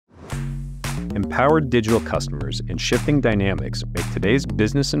Empowered digital customers and shifting dynamics make today's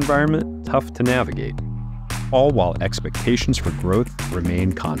business environment tough to navigate, all while expectations for growth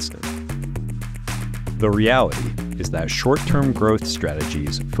remain constant. The reality is that short-term growth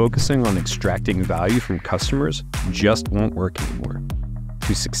strategies focusing on extracting value from customers just won't work anymore.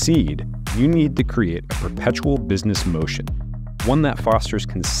 To succeed, you need to create a perpetual business motion, one that fosters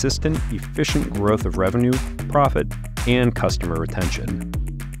consistent, efficient growth of revenue, profit, and customer retention.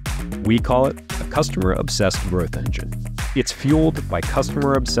 We call it a customer-obsessed growth engine. It's fueled by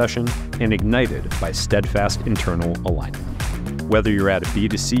customer obsession and ignited by steadfast internal alignment, whether you're at a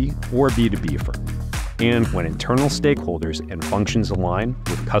B2C or B2B firm. And when internal stakeholders and functions align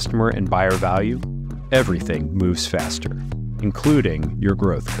with customer and buyer value, everything moves faster, including your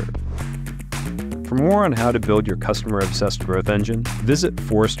growth curve. For more on how to build your customer-obsessed growth engine, visit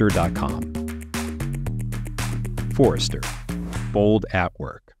Forrester.com. Forrester, bold at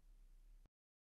work.